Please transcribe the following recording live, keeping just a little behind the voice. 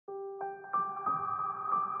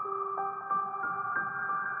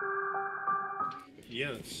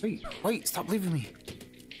Yes. Wait, stop leaving me.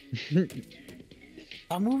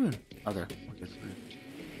 Stop moving. Oh, there. Okay.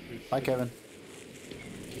 Bye, Kevin.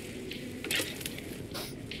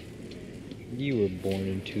 You were born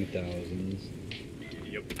in 2000s.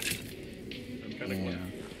 Yep. I'm kind of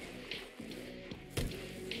glad.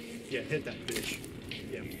 Yeah, hit that bitch.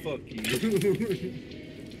 Yeah, fuck you.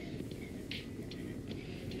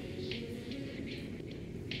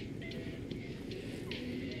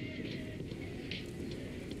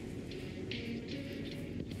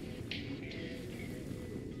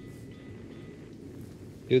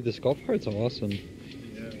 Dude, this golf cart's awesome. Yeah,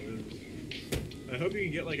 it is. I hope you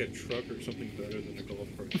can get like a truck or something better than a golf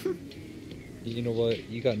cart. You know what?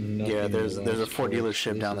 You got nothing. Yeah, there's a Ford for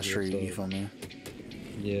dealership down the this is street. what's You up. feel me?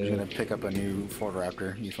 Yeah. We're gonna pick up a new Ford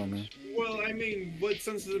Raptor. You feel me? Well, I mean, what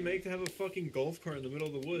sense does it make to have a fucking golf cart in the middle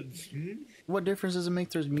of the woods? Hmm? What difference does it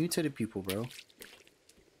make? There's mutated people, bro.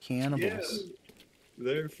 Cannibals. Yeah.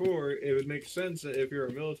 Therefore, it would make sense that if you're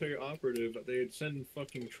a military operative, they'd send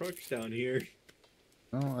fucking trucks down here.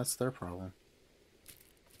 Oh, that's their problem.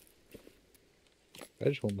 I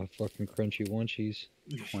just want my fucking crunchy onesies.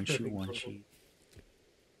 One.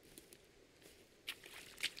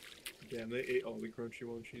 Damn, they ate all the crunchy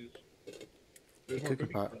munchies. There's more Cookie cooking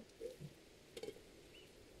pot. pot.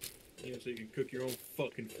 Yeah, so you can cook your own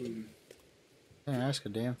fucking food. Can't ask a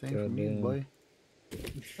damn thing from you, Goddamn. boy.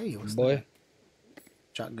 Hey, what's Boy. that?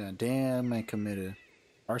 Shotgun. Damn, man committed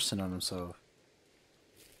arson on himself.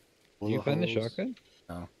 Did you find the Hose. shotgun?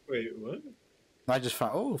 No. Wait, what? I just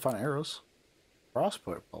found arrows.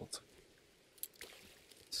 Crossbow bolt.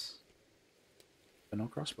 But no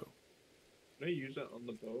crossbow. Can I use that on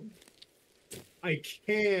the bow? I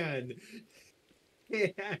can!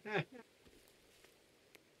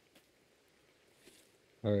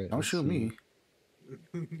 Alright. Don't let's shoot see.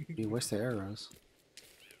 me. You waste the arrows.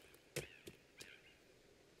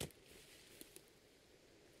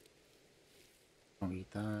 Don't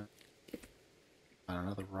eat that. Find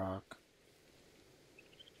another rock.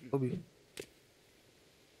 Kobe.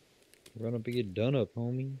 Run up and get done up,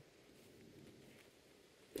 homie.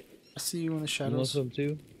 I see you in the You want shadows. some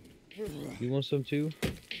too? You want some too?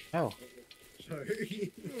 Oh,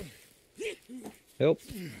 Sorry. Help.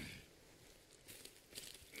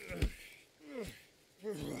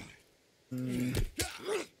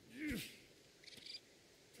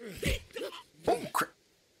 oh crap.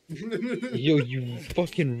 Yo, you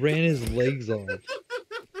fucking ran his legs off.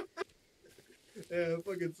 Yeah,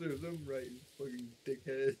 fucking serious, I'm right, you fucking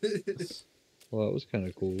dickhead. Well, that was kind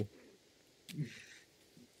of cool.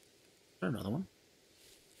 Another one.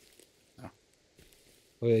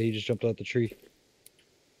 Oh yeah, he just jumped out the tree.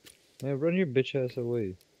 Man, run your bitch ass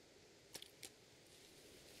away.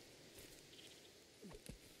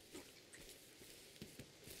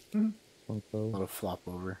 Funko. Little flop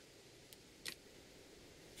over.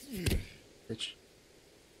 Bitch.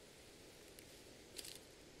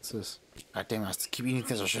 What's this? God damn, I have to keep eating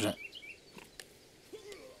things I shouldn't. Is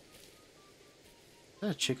that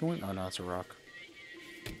a chicken wing? Oh no, it's a rock.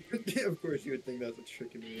 Yeah, of course you would think that's a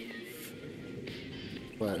chicken wing.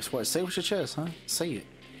 What? Say it with your chest, huh? Say it.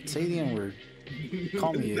 Say the N word.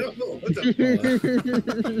 Call me No, it. what the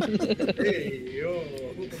fuck? Hey, yo.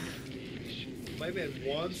 My man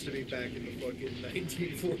wants to be back in the fucking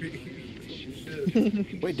 1940s. Holy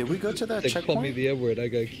shit. Wait, did we go to that They called me checkpoint? the N word. I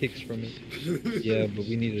got kicks from it. Yeah, but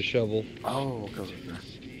we need a shovel. Oh, okay.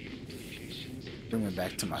 Bring me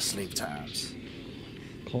back to my slave times.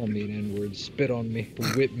 Call me an N word. Spit on me.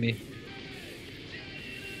 Whip me.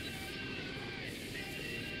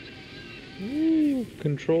 Woo!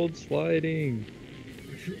 Controlled sliding.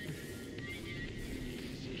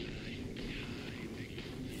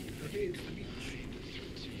 Okay, it's the beach.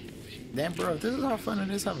 Damn, bro, if this is how fun it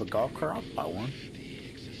is to have a golf cart, I'll buy one.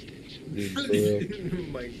 Dude, bro. Oh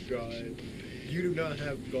my god. You do not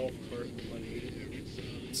have golf cart money.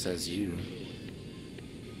 Says you.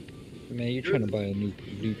 Man, you're trying to buy a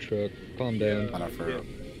new truck. Calm down. I don't for real.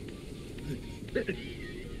 Yeah.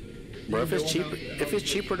 Bro, if it's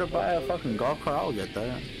cheaper to buy a fucking golf cart, I'll get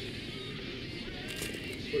that.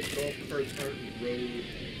 But golf carts aren't road.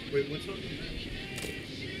 Wait, what's up?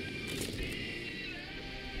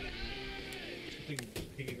 Something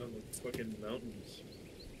hanging on the fucking mountains.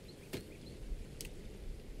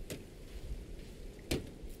 It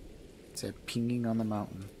said pinging on the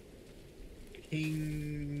mountain.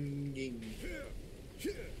 Pinging.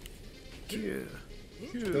 Yeah.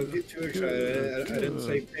 Don't get too excited. I didn't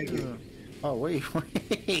say pinging. Oh, wait.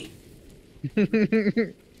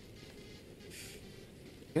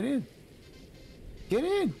 Get in. Get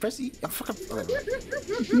in. Press E. I'm fucking.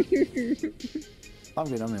 I'm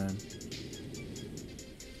good. I'm in.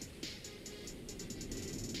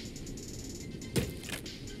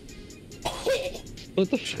 What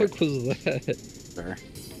the fuck was that? There.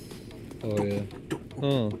 Oh yeah.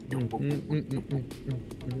 Oh.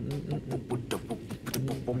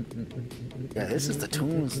 Yeah, this is the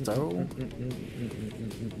tunes, though.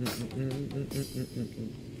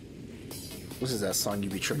 This is that song you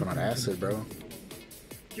be tripping on acid, bro.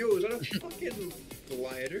 Yo, is that a fucking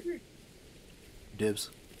glider? Dibs.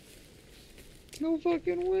 No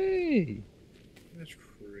fucking way. That's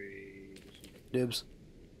crazy. Dibs.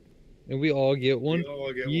 And we all get one. We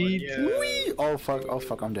all get one, Yeet. yeah. Whee! Oh fuck, oh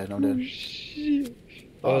fuck, I'm dead, I'm Oh dead. shit.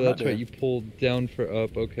 Oh, Oh, I'm that's not right. dead. You pulled down for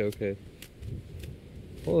up. Okay, okay.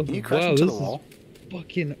 Oh, Can you crash wow, into this the wall? is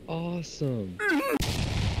fucking awesome.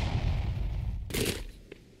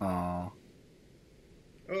 Oh.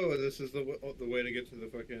 Oh, this is the way to get to the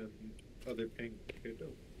fucking other ping. Okay,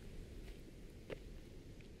 dope.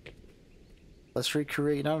 Let's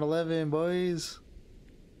recreate 9/11, boys.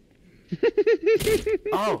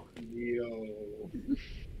 Oh! Yo. Oh,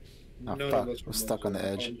 None fuck. of us I'm stuck on the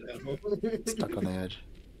edge. Stuck on the edge.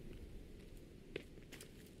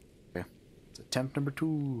 Okay. It's attempt number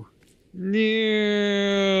 2.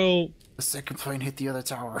 No. The second plane hit the other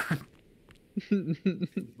tower. Oh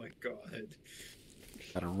my god.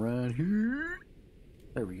 Gotta run here.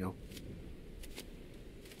 There we go.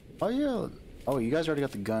 Oh yeah. Oh, you guys already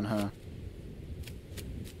got the gun, huh?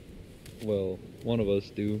 Well, one of us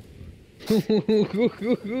do.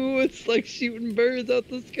 It's like shooting birds out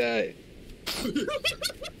the sky.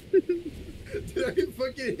 Did I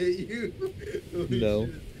fucking hit you? Holy No.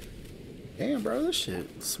 shit. Damn, bro, this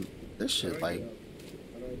shit like,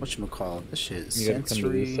 whatchamacallit, this shit You gotta come to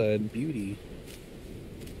this sensory side. beauty.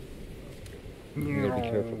 You gotta be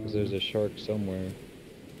careful because there's a shark somewhere.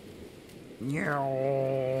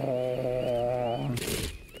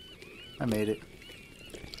 I made it.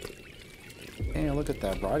 Damn, look at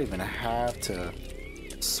that, bro. I didn't even have to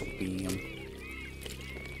swim.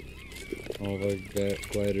 All of our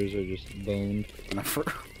gliders are just boned.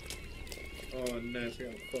 Oh, nice. I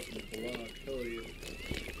got a fucking block. Hell yeah.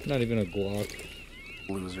 Not even a Glock.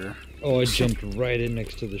 Loser. Oh, I jumped right in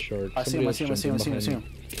next to the shark. I see him, I see him, I see him, I see him, I see him.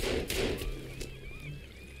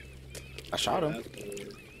 I shot him.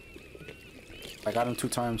 I got him 2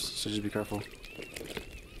 times, so just be careful.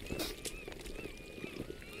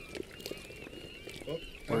 Oh,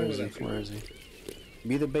 Where is he? Where is he?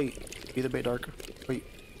 Be the bait. Be the bait, Dark. Wait,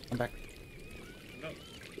 I'm back. No.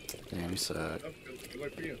 Damn, he suck. Oh, good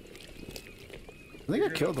luck for you. I think I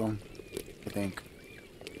killed him. I think.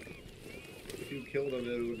 If you killed him,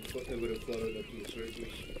 it would have floated up to the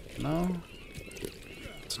surface. No.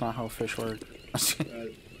 It's not how fish work.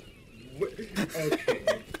 Okay.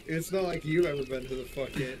 It's not like you've ever been to the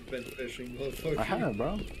fucking fishing, motherfucker. I have,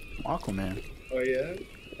 bro. I'm Aquaman. Oh yeah?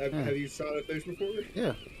 Yeah. Have you shot a fish before?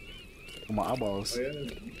 Yeah. With my eyeballs. Oh yeah?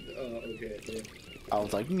 Okay. Yeah. I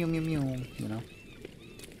was like, meow, meow, meow, you know?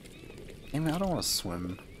 Hey, man, I don't want to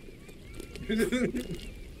swim.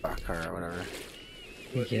 Fuck her, whatever.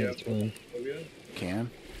 He can't swim. Oh yeah? Can.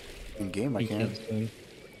 In game, I He can. can't swim.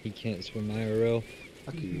 He can't swim IRL.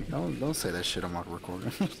 Fuck you. Don't say that shit on my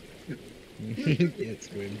recording. You can't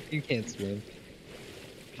swim. You can't swim.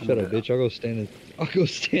 I'm Shut up, gonna- bitch. I'll go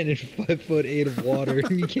stand in 5'8" of water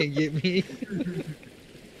and you can't get me.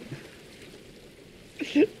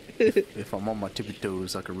 If I'm on my tippy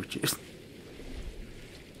toes, I can reach it.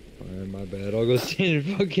 Alright, my bad. I'll go stand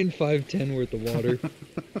in fucking 5'10" worth of water.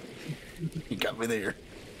 You got me there.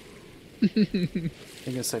 I think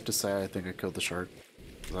it's safe to say I think I killed the shark.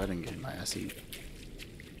 Because I didn't get my ass eat.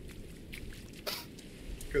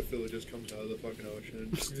 Cthulhu just comes out of the fucking ocean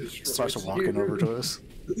and just destroys Starts walking you. over to us.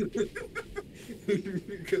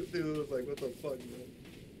 Cthulhu was like, what the fuck, man?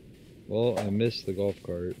 Well, I missed the golf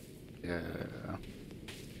cart. Yeah.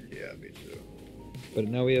 Yeah, me too. But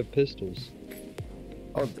now we have pistols.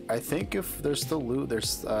 Oh, I think if there's still loot,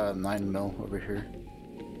 there's 9mm over here.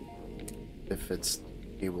 If it's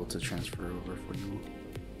able to transfer over for you.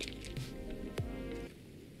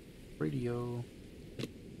 Radio.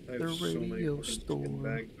 I have The so many radio fucking store.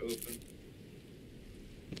 bags open.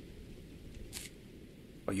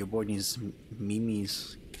 Oh, your boy needs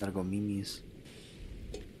memes. Gotta go memes.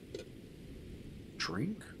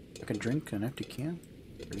 Drink? I can drink an empty can?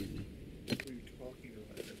 Crazy. What are you talking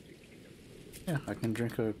about? Empty can? Yeah, I can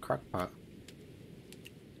drink a crock pot.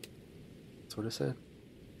 That's what it said.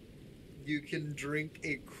 You can drink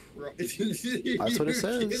a crock. That's what it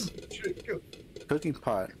says. Drink Cooking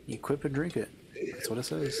pot. Equip and drink it. That's what it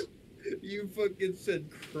says. you fucking said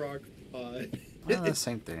crock pot. Oh, the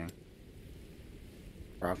same thing.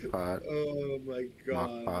 Crock pot. Oh my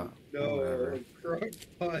god. pot, No, whatever. crock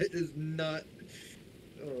pot is not.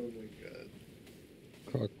 Oh my god.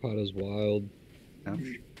 Crockpot is wild. Yeah.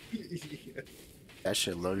 Yeah. That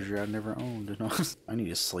shit luxury I never owned. You know? I need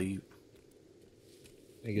to sleep.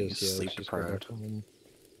 I guess, yeah, Sleep let's just go back deprived. home.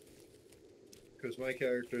 Because my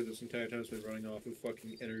character this entire time has been running off of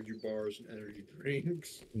fucking energy bars and energy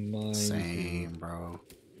drinks. Mine Same, bro.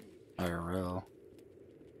 IRL.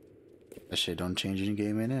 That shit don't change in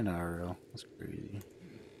game and in IRL. That's crazy.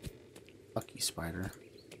 Fuck you, spider.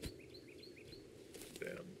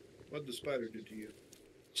 Damn. What'd the spider do to you?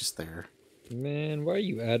 Just there. Man, why are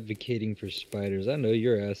you advocating for spiders? I know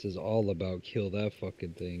your ass is all about kill that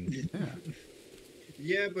fucking thing. Yeah.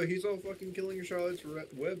 Yeah, but he's all fucking killing Charlotte's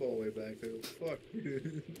web all the way back there. Fuck.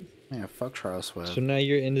 Yeah, fuck Charles Webb. So now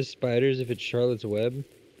you're into spiders if it's Charlotte's Web? You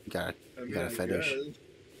got I mean, a I fetish. guess.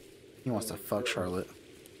 He wants to Oh, fuck bro. Charlotte.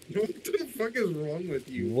 What the fuck is wrong with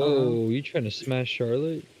you? Whoa, you trying to smash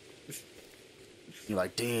Charlotte? You're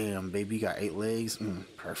like, damn, baby, you got 8 legs?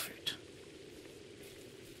 Perfect.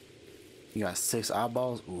 You got 6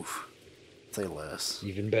 eyeballs? Oof. Say less.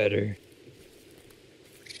 Even better.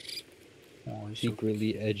 Oh, he's so...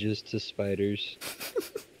 Secretly edges to spiders.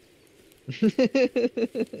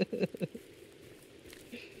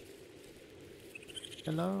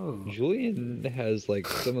 Hello. Julian has like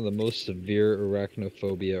some of the most severe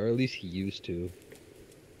arachnophobia, or at least he used to.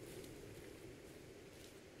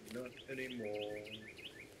 Not anymore.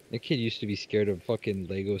 That kid used to be scared of fucking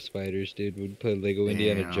Lego spiders, dude. Would play Lego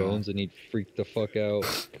Indiana Damn. Jones and he'd freak the fuck out.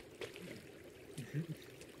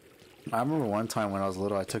 I remember one time when I was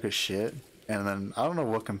little, I took a shit, and then I don't know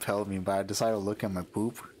what compelled me, but I decided to look at my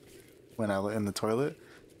poop when I was in the toilet,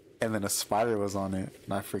 and then a spider was on it,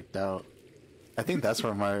 and I freaked out. I think that's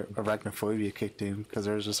where my arachnophobia kicked in, because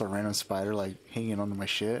there was just a random spider like hanging onto my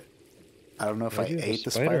shit. I don't know if Why I do you have a ate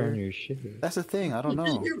the spider spider. on your shit? That's the thing. I don't know.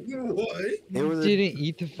 What? It You was. didn't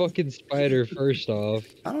eat the fucking spider first off.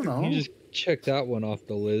 I don't know. You just checked that one off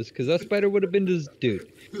the list, because that spider would have been just,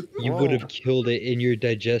 dude. You would Whoa. have killed it in your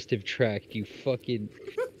digestive tract. You fucking.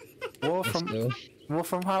 Well, So,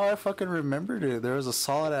 from how I fucking remembered it, there was a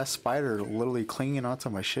solid ass spider literally clinging onto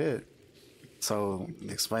my shit. So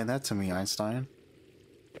explain that to me, Einstein.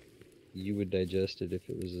 you would digest it if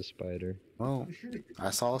it was a spider. Well,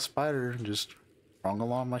 I saw a spider just crawling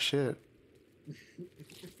along my shit.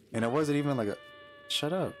 And it wasn't even like a...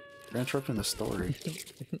 Shut up. You're interrupting the story.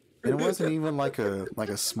 And it wasn't even like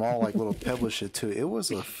a small like little pebble shit too. It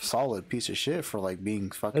was a solid piece of shit for like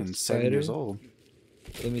being fucking That 7 years spider? old.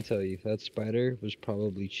 Let me tell you, that spider was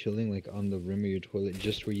probably chilling like on the rim of your toilet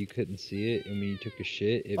just where you couldn't see it, and when you took a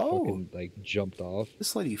shit, it Oh. fucking like jumped off.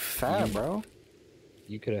 This lady fat, bro.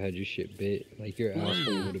 You could have had your shit bit. Like your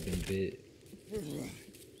asshole would have been bit.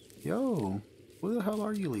 Yo, who the hell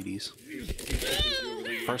are you ladies?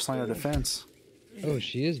 First line of defense. Oh,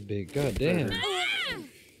 she is big. God damn.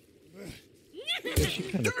 Yeah, she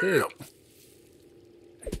kind of thick.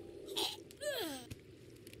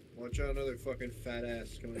 Watch out, another fucking fat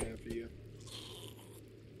ass coming after you.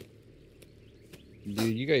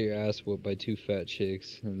 Dude, you got your ass whooped by 2 fat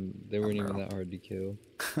chicks, and they weren't even bro. that hard to kill.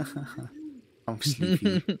 I'm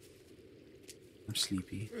sleepy. I'm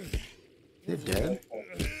sleepy. They're dead?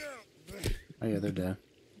 Oh yeah, they're dead.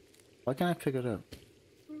 Why can't I pick it up?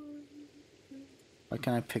 Why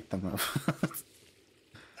can't I pick them up?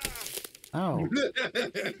 Oh.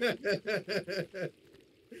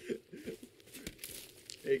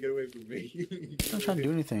 Hey, get away from me. I'm not trying to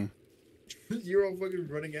do anything. You're all fucking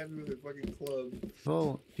running at me with a fucking club.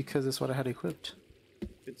 Well, because it's what I had equipped.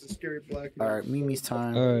 It's a scary black man. Alright, Mimi's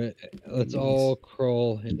time. Alright, let's all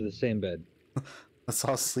crawl into the same bed. Let's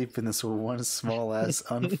all sleep in this one small ass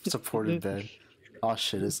unsupported bed. Oh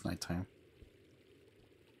shit, it's nighttime.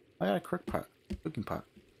 I got a cooking pot.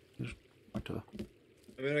 Just went to...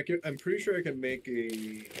 I mean, I'm pretty sure I can make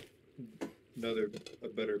a better bed.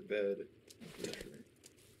 I'm pretty sure.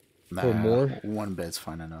 Nah, For more? one bed's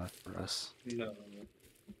fine enough for us. No.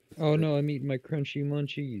 Oh no, I'm eating my crunchy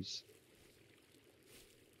munchies.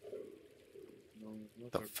 No,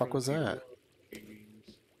 not The my fuck was crunchy that?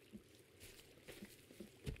 munchies.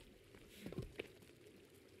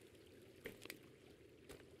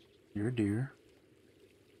 You're a deer.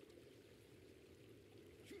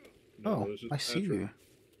 No, Oh, this is I see natural. you.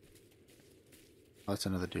 Oh, that's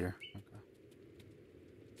another deer. Okay.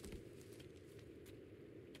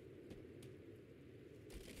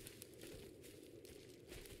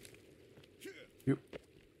 Yep.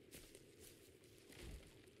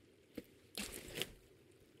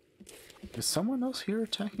 Is someone else here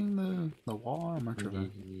attacking the wall? Am I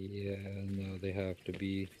tripping? Yeah, no, they have to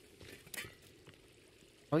be.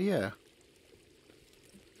 Oh yeah.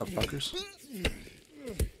 The fuckers.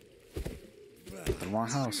 The wrong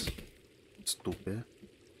house. Stupid.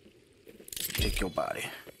 Take your body.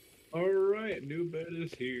 Alright, new bed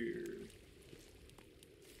is here.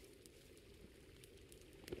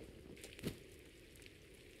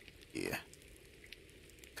 Yeah.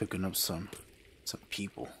 Cooking up some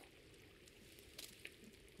people.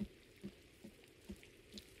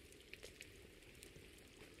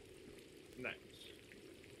 Nice.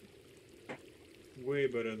 Way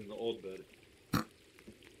better than the old bed.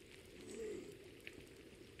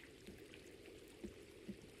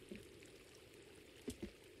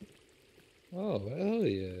 Oh, hell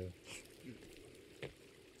yeah.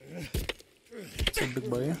 What's up, big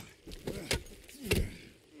boy?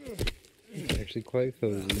 Actually quite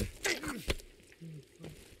cozy.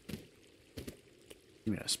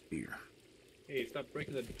 Give me a spear. Hey, stop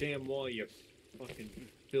breaking the damn wall, you fucking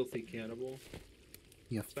filthy cannibal.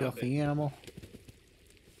 You Stop filthy animal.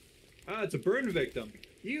 Ah, it's a burn victim.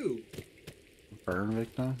 You. Burn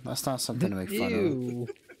victim? That's not something to make fun Ew.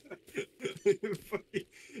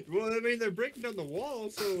 Well, I mean, they're breaking down the wall,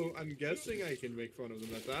 so I'm guessing I can make fun of them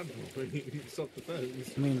at that point. Self-defense.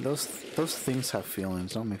 of. I mean, those things have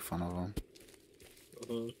feelings. Don't make fun of them.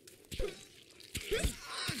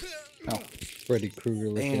 Oh, Freddy Krueger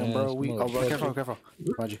looking damn, bro. ass Oh, bro, motherfucker. careful.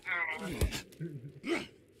 Behind you.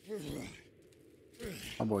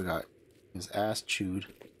 My boy got his ass chewed.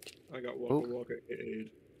 I got Waka Waka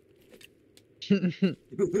aid. I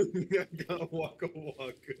got Waka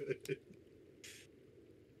Waka.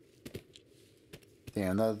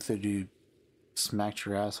 Damn, that other dude smacked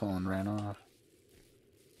your asshole and ran off.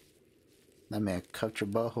 That man cupped your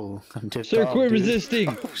butthole and dipped Sir, off, quit dude. resisting!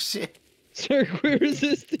 Oh, shit. Sir, quit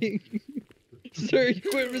resisting! Sir,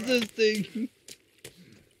 quit resisting!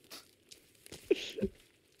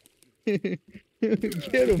 Get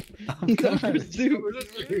him! I'm He's on coming. pursuit!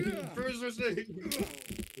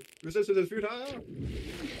 Resistance is futile.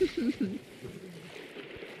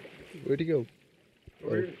 Where'd he go?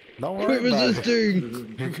 Or- Don't Quit worry about it.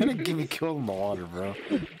 resisting! You're gonna get me killed in the water, bro.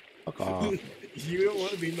 Fuck off. You don't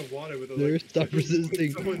want to be in the water with a Sir, stop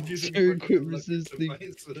resisting. someone using Sir, fucking quit electric resisting.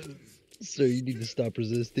 devices. Sir, you need to stop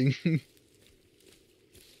resisting.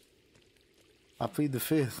 I plead the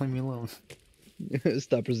fifth. Leave me alone.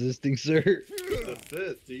 Stop resisting, sir. The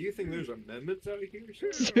fifth. Do you think there's amendments out here?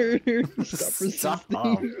 Sir, stop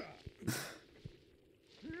resisting.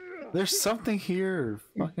 There's something here.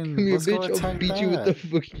 Fucking. Come here, Let's go bitch. I'll attack beat that. you with the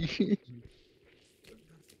fucking.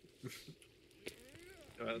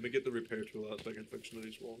 Alright, let me get the repair tool out so I can fix some of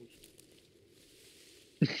these walls.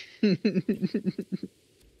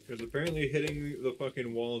 Because apparently hitting the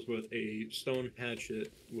fucking walls with a stone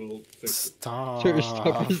hatchet will fix it. Stop. Sir,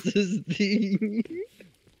 stop resisting.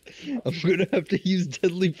 I'm gonna have to use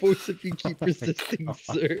deadly force if you keep resisting, God.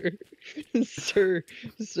 sir.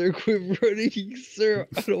 Sir, quit running, sir.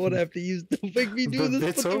 I don't want to have to use. Don't make me do But this.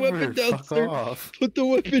 it's Put the over. weapon down, Fuck sir. off. Put the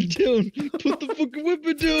weapon down. Put the fucking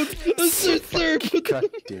weapon down, sir. Put God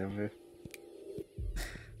the. damn it.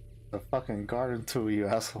 The fucking garden tool, you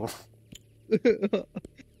asshole.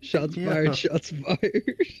 Shots Yeah. fired. Shots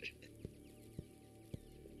fired.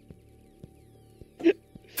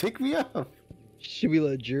 Pick me up. Should we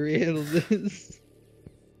let jury handle this?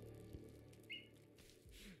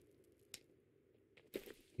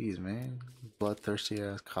 Jeez, man. Bloodthirsty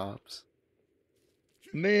ass cops.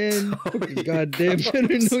 Man, Oh, fucking you goddamn, better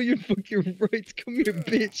cops. know your fucking rights. Come here,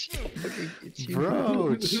 bitch. Fucking get you.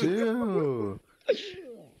 Bro, chill.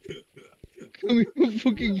 Come here, we'll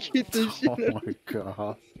fucking get this shit Oh out. my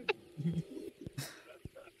god.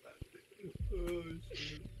 Oh,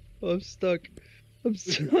 shit. Oh, I'm stuck. I'm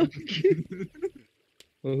stuck.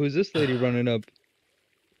 Well, who's this lady running up?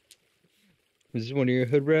 Is this one of your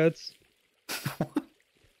hood rats?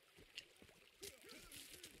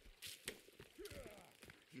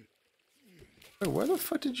 Wait, where the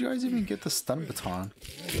fuck did you guys even get the stun baton?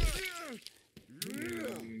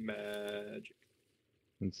 Magic.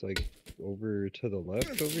 It's like over to the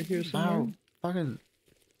left over here somewhere. Ow, fucking.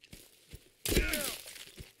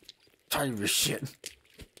 Tired of your shit.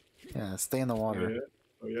 Yeah, stay in the water. Yeah.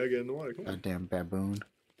 Oh yeah, get in the water. Come on. Goddamn baboon.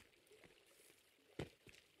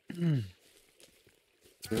 Here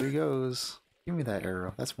he goes. Give me that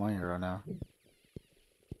arrow. That's my arrow now.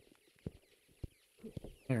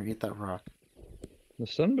 Here, get that rock. The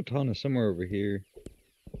stun baton is somewhere over here.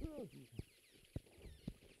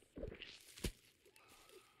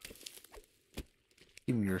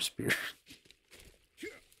 Give me your spear.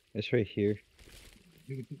 It's right here.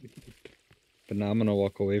 But now I'm gonna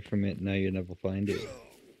walk away from it. Now you never find it.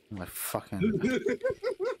 I'm like fucking.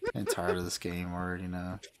 I'm tired of this game already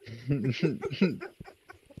now.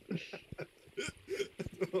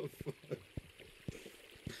 Oh, fuck.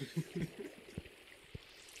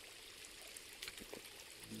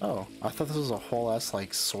 Oh, I thought this was a whole ass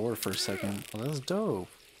like sword for a second. Well, that's dope.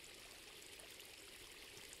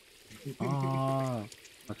 Ah,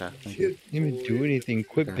 okay, thank you. Shit, Didn't even do anything.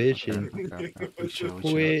 Quit Okay, bitching. okay. We chill, we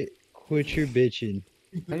chill. Quit your bitching.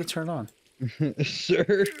 How do you turn it on?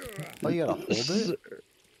 Sir. Oh, you gotta hold it? Sir.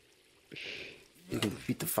 You can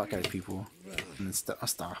beat the fuck out of people. And then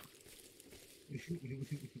stop.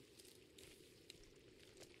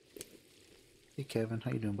 Hey Kevin, how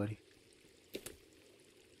you doing, buddy?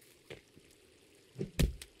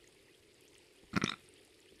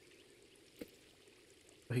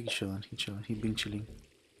 Oh, he chilling, he been chilling.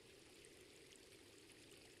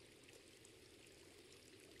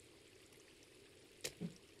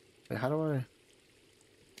 Wait, how do I...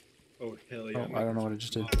 Oh, hell yeah. Oh, I don't know what I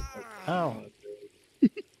just did. Ow!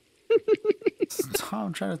 Stop,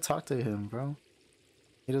 I'm trying to talk to him, bro.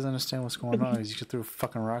 He doesn't understand what's going on. He just threw a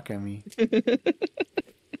fucking rock at me.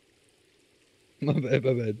 My bad,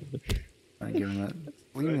 my bad. I'm giving that.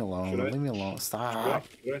 Leave me alone. Should I? Leave me alone. Stop.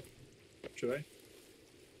 Should I?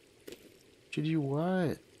 Should you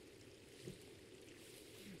what?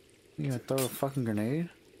 You gonna throw a fucking grenade?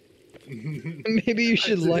 Maybe you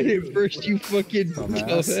should light it first, you fucking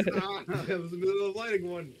Dumbass. dumbass. I was in the middle of lighting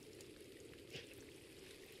one.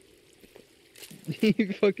 He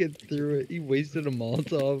fucking threw it. He wasted a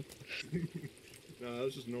Molotov. No, that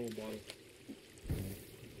was just a normal bottle.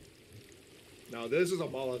 Now this is a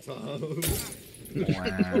Molotov.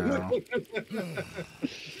 Wow.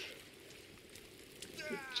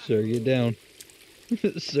 Sir, get down.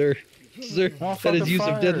 Sir, sir, Oh, that is fucking use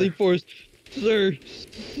of deadly fire. force. Sir,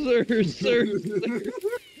 sir, sir.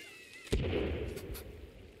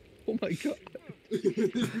 Oh my god.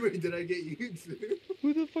 Wait, did I get you too?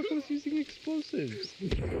 Who the fuck was using explosives?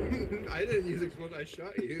 I didn't use explosive. I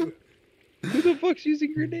shot you. Who the fuck's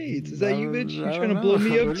using grenades? Is that you, bitch? You I trying to don't blow me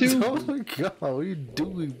know. up too? Oh my god, what are you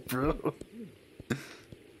doing, bro?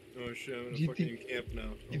 Oh shit, I'm in You a fucking camp now.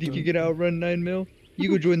 You think you could outrun 9 mil? You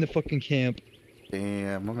go join the fucking camp.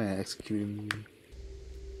 Damn, my man executed me.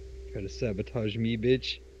 Try to sabotage me,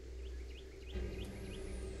 bitch.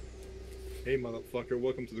 Hey motherfucker,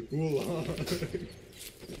 welcome to the gulag.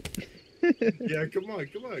 Yeah, come on,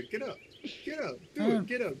 get up. Get up, do it,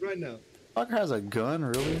 get up right now. Fucker has a gun,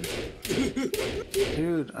 really?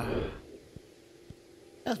 Dude,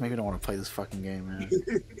 guys maybe don't want to play this fucking game, man.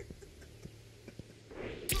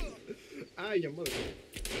 Ah, your mother.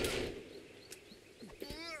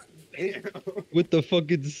 Damn. With the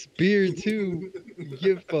fucking spear, too.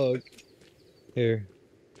 Get fucked. Here.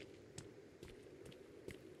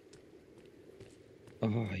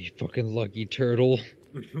 Oh, you fucking lucky turtle.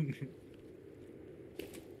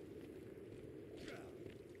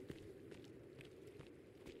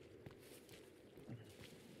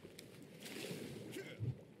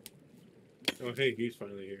 Oh hey, he's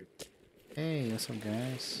finally here. Hey, what's up,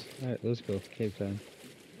 guys? Alright, let's go. Cave time.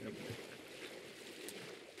 Yep.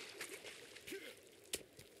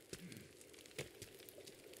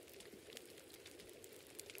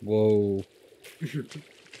 Whoa.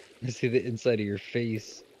 I see the inside of your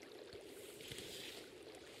face.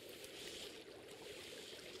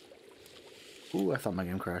 Ooh, I thought my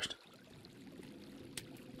game crashed.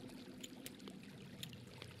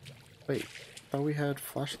 Wait, I thought we had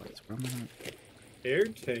flashlights. Where am I at? Air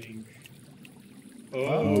tank.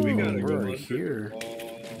 Oh, we gotta go we're under here. the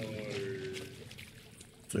water.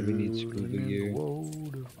 So we need scuba Floating in the gear.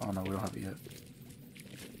 water. Oh no, we don't have it yet.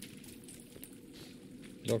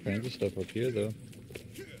 There's all kinds of stuff up here, though.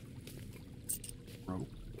 Rope.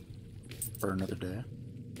 For another day.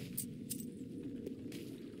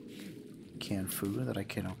 Canned food that I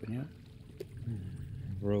can't open yet.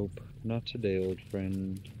 Rope. Not today, old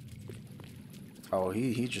friend. Oh,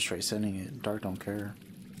 he just straight sending it. Dark don't care.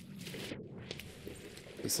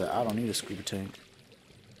 He said, I don't need a scuba tank.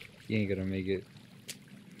 You ain't gonna make it.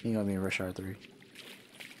 He ain't gonna be in Rush Hour 3.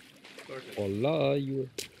 Voila, you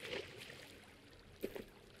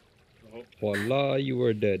Oh, are. Voila, you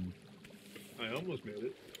are dead. I almost made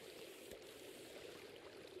it.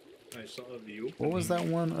 I saw the opening. What was that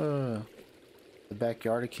one, the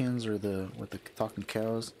Backyardigans or the, with the talking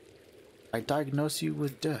cows? I diagnose you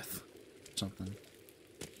with death. Something.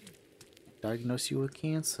 Diagnose you with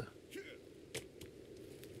cancer.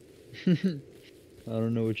 I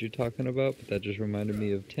don't know what you're talking about, but that just reminded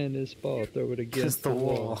me of tennis ball. Throw it against the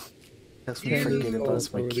wall. That's me Tennis forgetting ball, about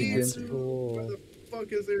my throw it against cancer. the Why wall. the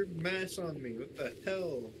fuck is there mass on me? What the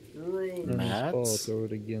hell? Gross. Tennis Mats? ball. Throw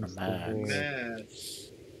it against the Mags. wall. Mass.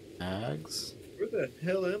 Mags? Where the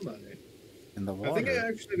hell am I? In the I water. think I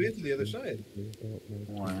actually made it to the other side.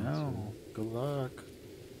 Wow. Good luck.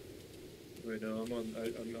 Wait, no, I'm on.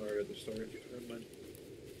 I'm already at the start. Never mind.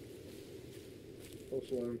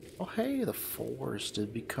 Also, Oh hey, the forest has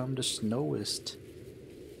become the snowist.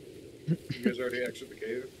 you guys already exited the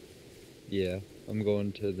cave? Yeah, I'm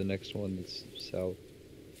going to the next one that's south.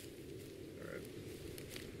 Alright.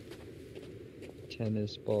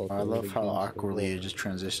 Tennis ball. I throw it love how against the awkwardly it wall. just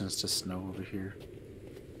transitions to snow over here.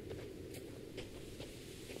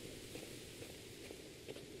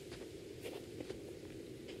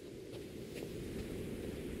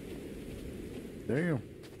 Damn.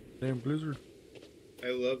 Damn blizzard. I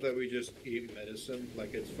love that we just eat medicine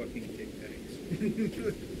like it's fucking Tic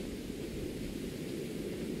Tacs.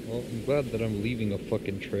 Well, I'm glad that I'm leaving a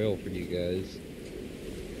fucking trail for you guys.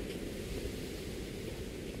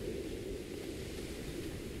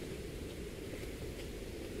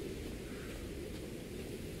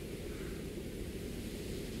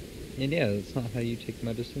 And yeah, that's not how you take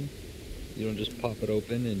medicine. You don't just pop it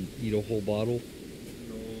open and eat a whole bottle.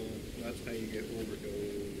 No, that's how you get overdosed.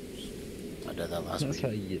 I did that last That's week.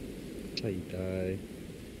 how you die.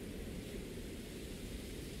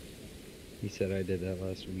 He said I did that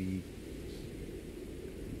last week.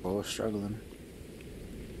 Both struggling.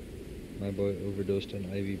 My boy overdosed on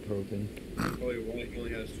ibuprofen. Probably why he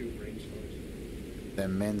only has 2 brain cells.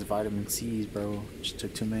 Them men's vitamin C's, bro. Just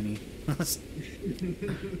took too many. I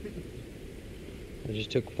just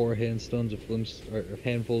took 4 handfuls of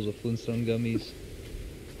Flintstone gummies.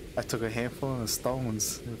 I took a handful of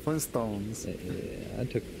stones. Flintstones. Yeah, I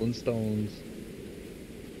took Flintstones.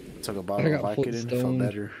 Took a bottle of got Vicodin, felt Flintstone.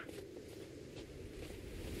 better.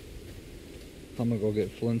 I'm gonna go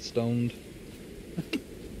get Flintstoned.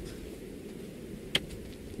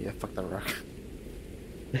 Yeah, fuck that rock.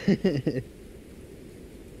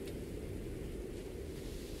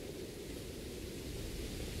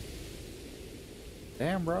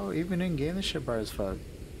 Damn, bro. Even in game, this shit bright as fuck.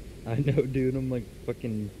 I know, dude. I'm like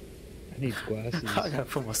fucking. I need glasses. I gotta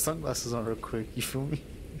put my sunglasses on real quick. You feel me?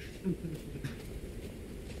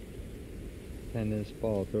 Tennis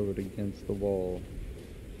ball, throw it against the wall.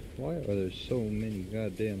 Why are there so many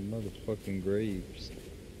goddamn motherfucking graves?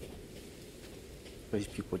 These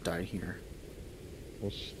people die here.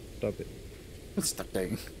 Well, stop it. Stop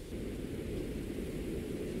dying.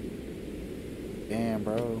 Damn,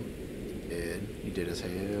 bro. Dead. You did as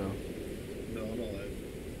hell. No, I'm alive.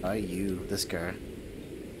 Not you. This guy.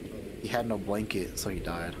 He had no blanket, so he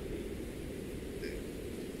died.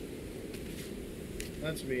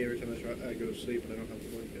 That's me every time I go to sleep and I don't have a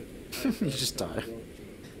blanket. You just die.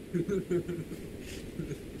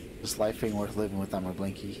 This life ain't worth living without my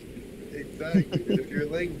blankie. Exactly. Dude. If you're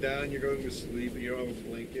laying down, you're going to sleep, and you don't have a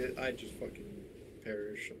blanket, I just fucking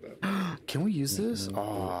perish at that point. Can we use this?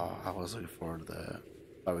 Oh, I was looking forward to that.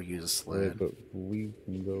 I would use a Wait, sled. but we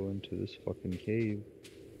can go into this fucking cave.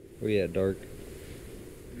 Oh yeah, dark.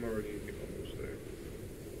 I'm already almost there.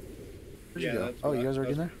 Where'd you go? Oh, you guys are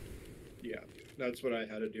in there? Yeah, that's what I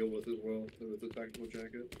had to deal with as well, with the tactical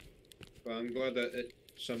jacket. But I'm glad that it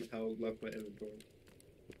somehow left my inventory.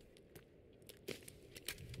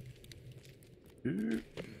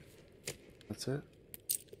 That's it?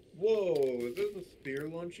 Whoa, is this a spear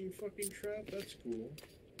launching fucking trap? That's cool.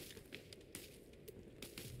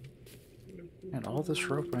 And all this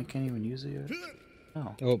rope and I can't even use it yet?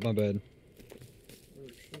 Oh. Oh, my bad. Oh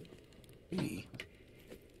shit. Hey.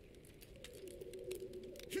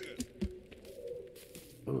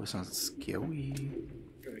 Oh, it sounds scary.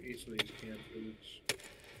 Gotta eat some of these canned foods.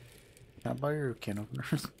 Can I buy your can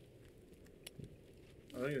openers?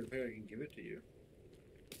 I don't even think I can give it to you.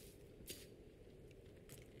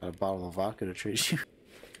 Got a bottle of vodka to trade you.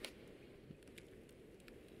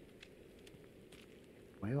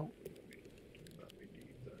 Well, Not me to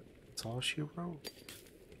eat that. that's all she wrote.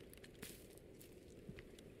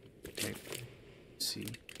 Okay. Let's see.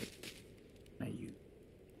 Now you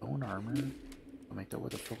bone armor. I'll make that.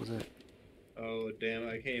 What the fuck was that? Oh damn,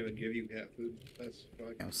 I can't even give you cat food. That's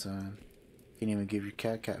fucking. Damn son. Can't even give your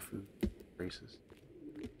cat food. Racist.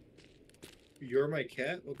 You're my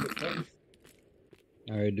cat? What the fuck?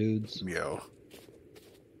 Alright, dudes. Yo.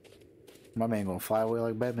 My man gonna fly away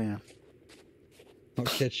like Batman. I'll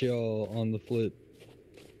catch y'all on the flip.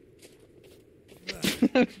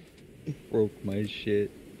 Broke my shit.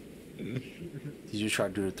 Did you try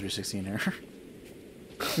to do a 360 in there?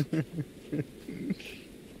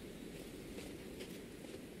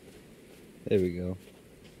 There we go.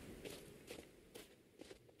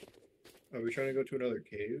 Are we trying to go to another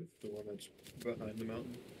cave? The one that's behind the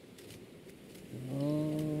mountain?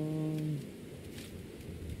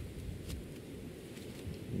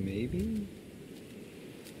 Maybe?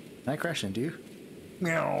 Can I crash into you?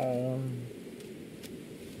 Meow.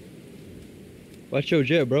 Watch your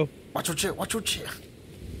jet, bro. Watch your shit, watch your shit.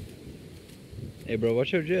 Hey, bro,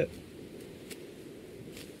 watch your jet.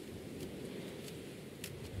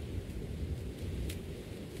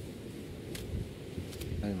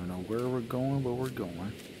 I don't even know where we're going, but we're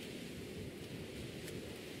going.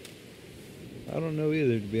 I don't know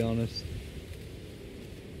either, to be honest.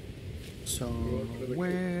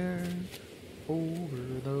 Somewhere over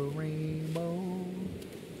the rainbow,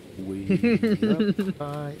 way up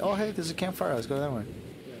high. Oh, hey, there's a campfire. Let's go that way.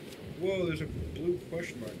 Whoa, there's a blue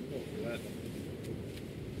question mark. I'm going for that.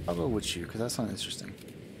 I'll go with you, because that sounds interesting.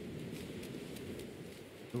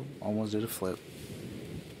 Ooh, almost did a flip.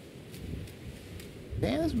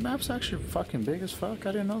 Damn, this map's actually fucking big as fuck.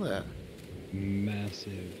 I didn't know that.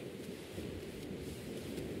 Massive.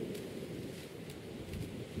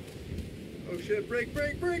 Oh shit, break!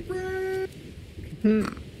 Damn.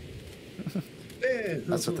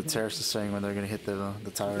 That's what the terrorists are saying when they're gonna hit the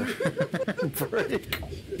tire. Break.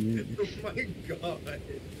 Oh my god.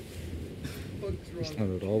 What's That's wrong?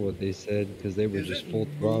 not at all what they said, because they were Is just it full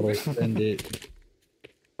throttle, moving? send it.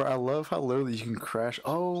 Bro, I love how literally you can crash.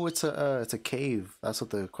 Oh, it's a cave. That's what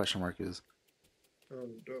the question mark is. Oh,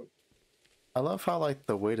 dope. I love how like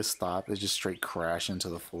the way to stop is just straight crash into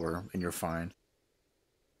the floor and you're fine.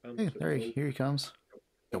 Hey, there here he comes.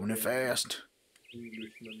 Going in fast.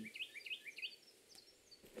 Englishman.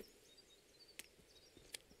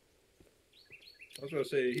 I was about to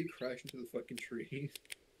say, did he crash into the fucking tree?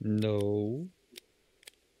 No.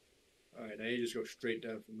 Alright, now you just go straight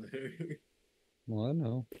down from there. Well, I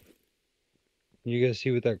know. You guys see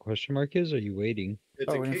what that question mark is? Or are you waiting?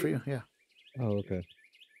 It's Oh, a waiting for cave. you. Yeah. Oh, okay.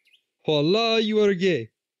 Voila, you are gay.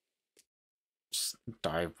 Just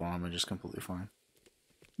dive bomb and just completely fine.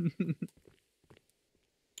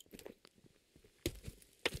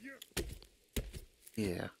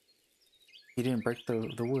 Yeah. He didn't break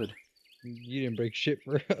the wood. You didn't break shit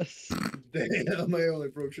for us. Damn, I only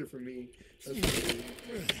broke shit for me. That's funny.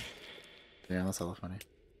 Yeah, that's hella funny.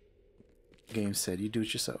 Game said you do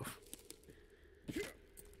it yourself.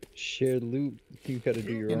 Share loot. You gotta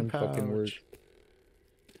do your In own fucking work. pouch.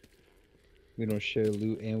 We don't share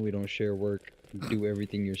loot and we don't share work. Do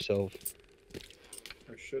everything yourself.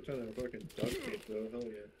 A shit ton of fucking duct tape though, hell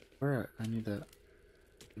yeah. Where at? I need that.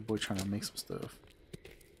 The boy trying to make some stuff.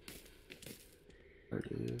 There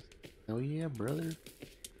it is. Hell yeah, brother.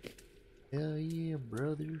 Hell yeah,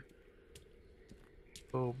 brother.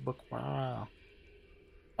 Oh, buck wow.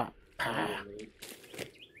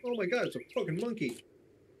 Oh my god, it's a fucking monkey.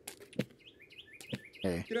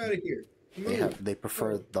 Hey, Get out of here. Move. they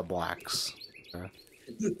prefer the blacks.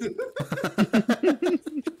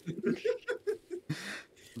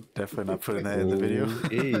 Definitely not putting that in the video.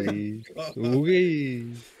 Okay. God. Okay.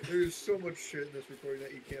 There's so much shit in this recording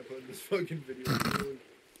that you can't put in this fucking video. Really.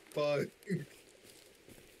 Fuck.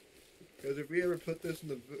 Because if we ever put this in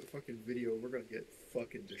the fucking video, we're gonna get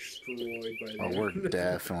fucking destroyed by Oh, that. we're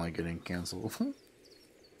definitely getting canceled.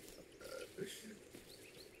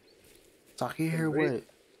 Talk, you hear what?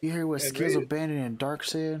 You hear what And Skills Ray- Abandoned and Dark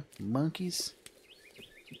said? Monkeys?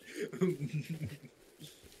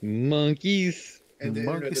 Monkeys. And the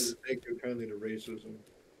internet Monkeys. doesn't take too kindly to racism.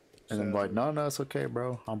 And I'm like, Sadly. no, it's okay,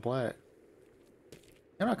 bro. I'm black.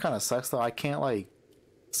 You know, it kind of sucks though. I can't like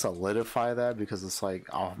solidify that because it's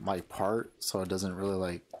like off my part, so it doesn't really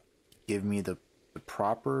like give me the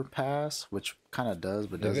proper pass, which kind of does,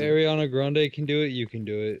 but If doesn't. Ariana Grande can do it, you can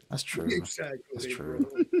do it. That's true. Exactly. That's true.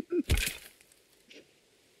 Bro.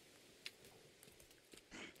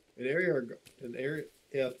 an area,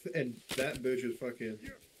 yeah, and that bitch is fucking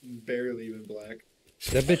barely even black.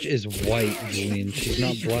 That bitch is white, Julian. She's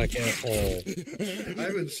not black at all. I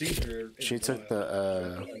haven't seen her. In She a took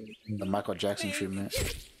while. the Michael Jackson treatment.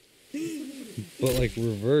 But like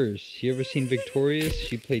reverse. You ever seen Victorious?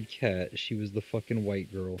 She played Cat. She was the fucking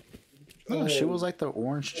white girl. No, she was like the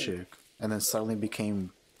orange chick, and then suddenly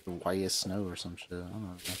became white as snow or some shit. I don't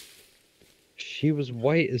know. She was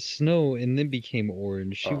white as snow and then became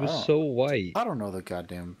orange. She was Oh. so white. I don't know the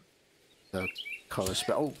goddamn the color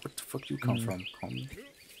spell. Oh, what the fuck do you come from, homie?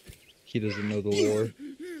 He doesn't know the lore.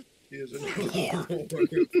 He is a Yeah, where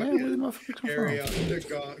did the motherfucker come from? Ariana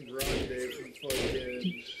Grande from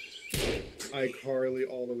fucking iCarly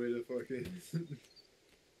all the way to fucking.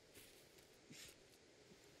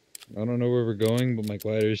 I don't know where we're going, but my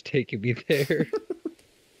glider's taking me there.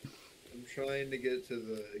 I'm trying to get to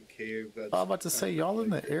the cave that's. I was about to say, y'all in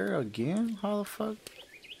the area again? How the fuck?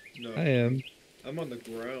 No, I am. I'm on the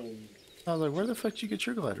ground. I was like, where the fuck did you get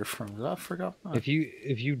your glider from? I forgot mine. If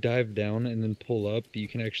you dive down and then pull up, you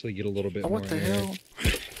can actually get a little bit Oh, more what the air. hell?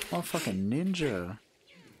 Oh, fucking ninja.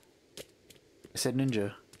 I said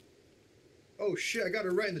ninja. Oh shit! I got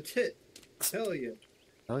her right in the tit. Hell yeah!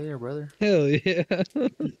 Hell yeah, brother. Hell yeah.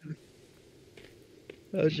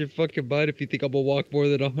 How's your fucking mind if you think I'm gonna walk more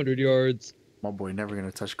than 100 yards? My boy never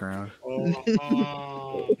gonna touch ground. Oh,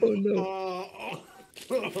 Oh no. oh, I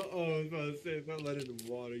was about to say, if I let it in the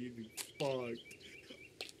water, you'd be fucked.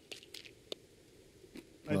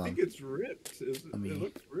 I Hold think on. it's ripped. Let me- It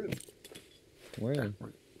looks ripped. Where? I Where'd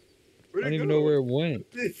don't it even go? know where it went.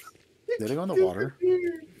 Did it go in the water?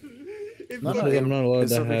 It, No, It no, says I'm not allowed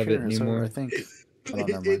it's to over have here. it It's over, I anymore. think. Hold on,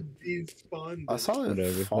 never mind. it despawned. I saw it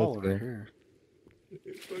Whatever, fall let's over go. here.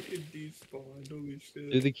 It fucking despawned. Holy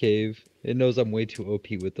shit. Through the cave. It knows I'm way too OP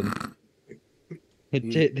with them.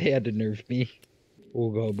 They had to nerf me.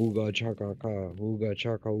 Ooga booga chaka ka. Ooga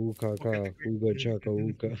chaka ooka ka. Ooga chaka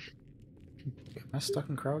ooka. Am I stuck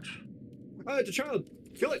in crouch? Ah, it's a child.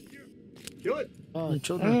 Kill it. Kill it. Oh,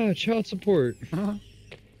 children. Ah, child support.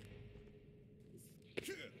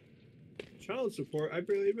 Child support. I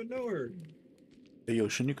barely even know her. Hey, yo,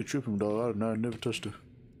 shouldn't you could trip him, dog? I never touched her.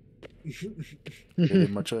 It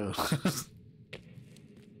ain't my child.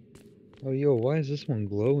 Oh, yo, why is this one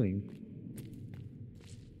glowing?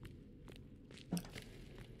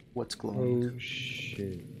 What's glowing? Oh,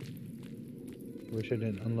 shit. Wish I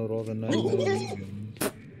didn't unload all the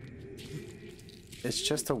 9mm. It's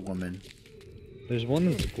just a woman. There's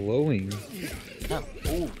one that's glowing. God,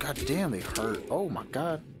 oh, god damn, they hurt. Oh my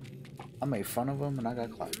god. I made fun of them and I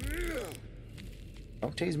got clapped.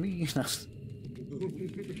 Don't tase me.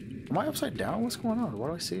 Am I upside down? What's going on? Why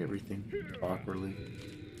do I see everything awkwardly?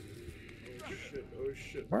 Oh shit. Oh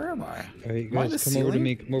shit. Where am I? Alright, Am I the guys, come over to ceiling?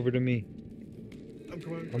 me. Come over to me. I'm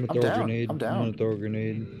coming. I'm gonna I'm throw a down, grenade. I'm down. gonna throw a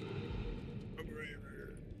grenade. I'm right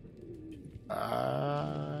here.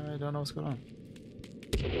 I don't know what's going on.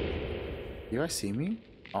 You guys see me?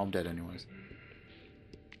 Oh, I'm dead anyways.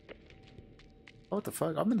 Oh, what the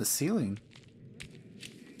fuck? I'm in the ceiling.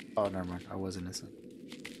 Oh, never mind. I was innocent.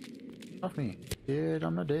 Off me. Dead,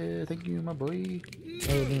 I'm not dead. Thank you, my boy.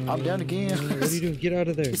 Oh, no, I'm down again. no, what are you doing? Get out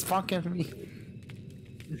of there. He's fucking me.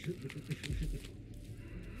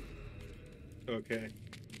 Okay.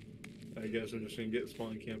 I guess I'm just gonna get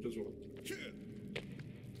spawn camped as well.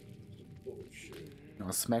 Oh shit.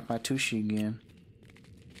 I'll smack my tushy again.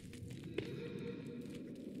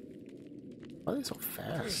 Why are they so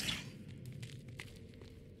fast?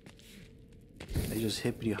 They just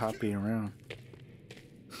hippity hopping around.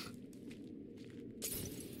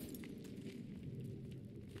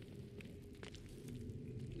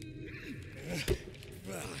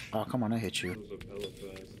 Oh, come on, I hit you. That was a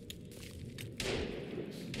hella fast.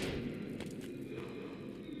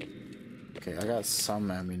 Okay, I got some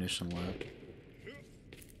ammunition left.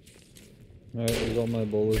 Alright, there's all my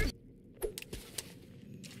bullets.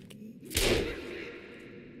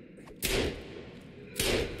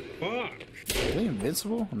 Fuck! Are they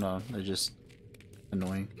invincible? No, they're just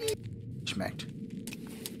annoying. Schmacked.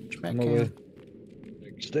 Schmack I'm away. him.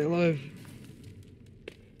 Stay alive.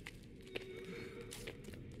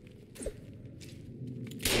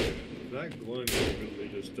 That glowing really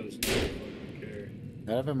just does not fucking care.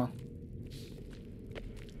 Out of ammo.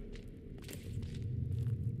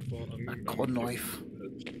 Well, A cold knife.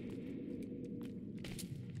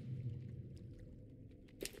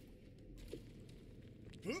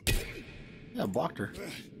 Yeah, I blocked her.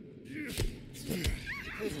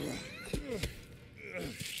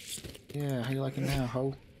 Yeah, how you liking now,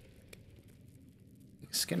 ho?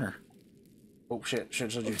 Skinner. Oh shit,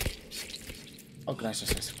 shit, you. Oh, nice,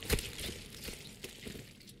 nice, nice.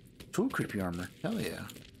 True creepy armor. Hell yeah.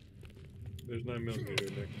 There's 9mm next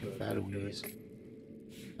to that. Batteries.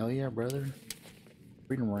 Hell yeah, brother.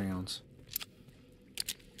 Freedom rounds.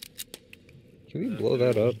 Can we blow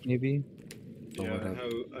that up, maybe? Blow Yeah, it up.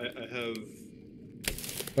 I have.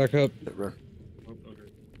 Back up. Run. Oh, okay.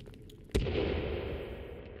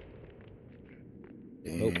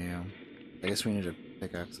 Damn. I guess we need a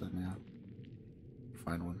pickaxe then now.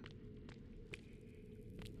 Find one.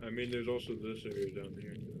 I mean, there's also this area down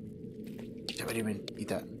here. Yeah, but even eat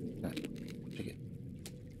that. Take it.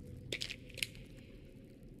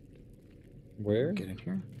 Where? Get in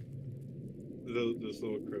here. This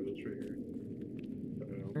little crevice right here.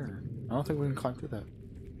 Here. I don't think we can climb through that.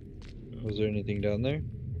 Was there anything down there?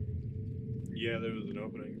 Yeah, there was an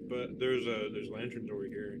opening, but there's lanterns over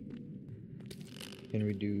here. Can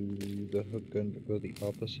we do the hook gun but go the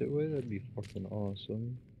opposite way? That'd be fucking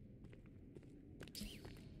awesome.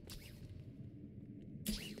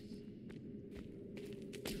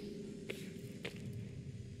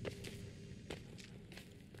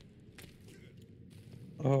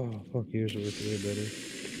 Oh, fuck, yours works way better.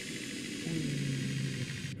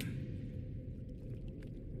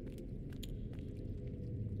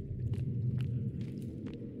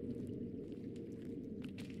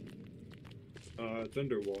 It's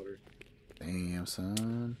underwater. Damn,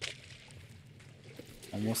 son.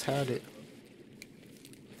 Almost had it.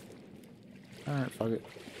 Alright, fuck it.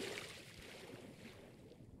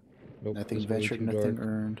 Nope, Nothing it's way ventured, too nothing dark.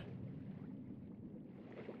 earned.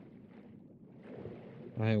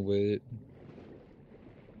 I ain't with it.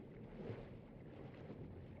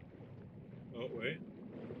 Oh, wait.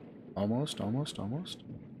 Almost, almost, almost.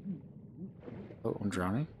 Oh, I'm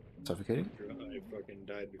drowning. Suffocating. I fucking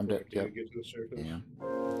died I'm before I dead. could Yep. even get to the surface. Damn.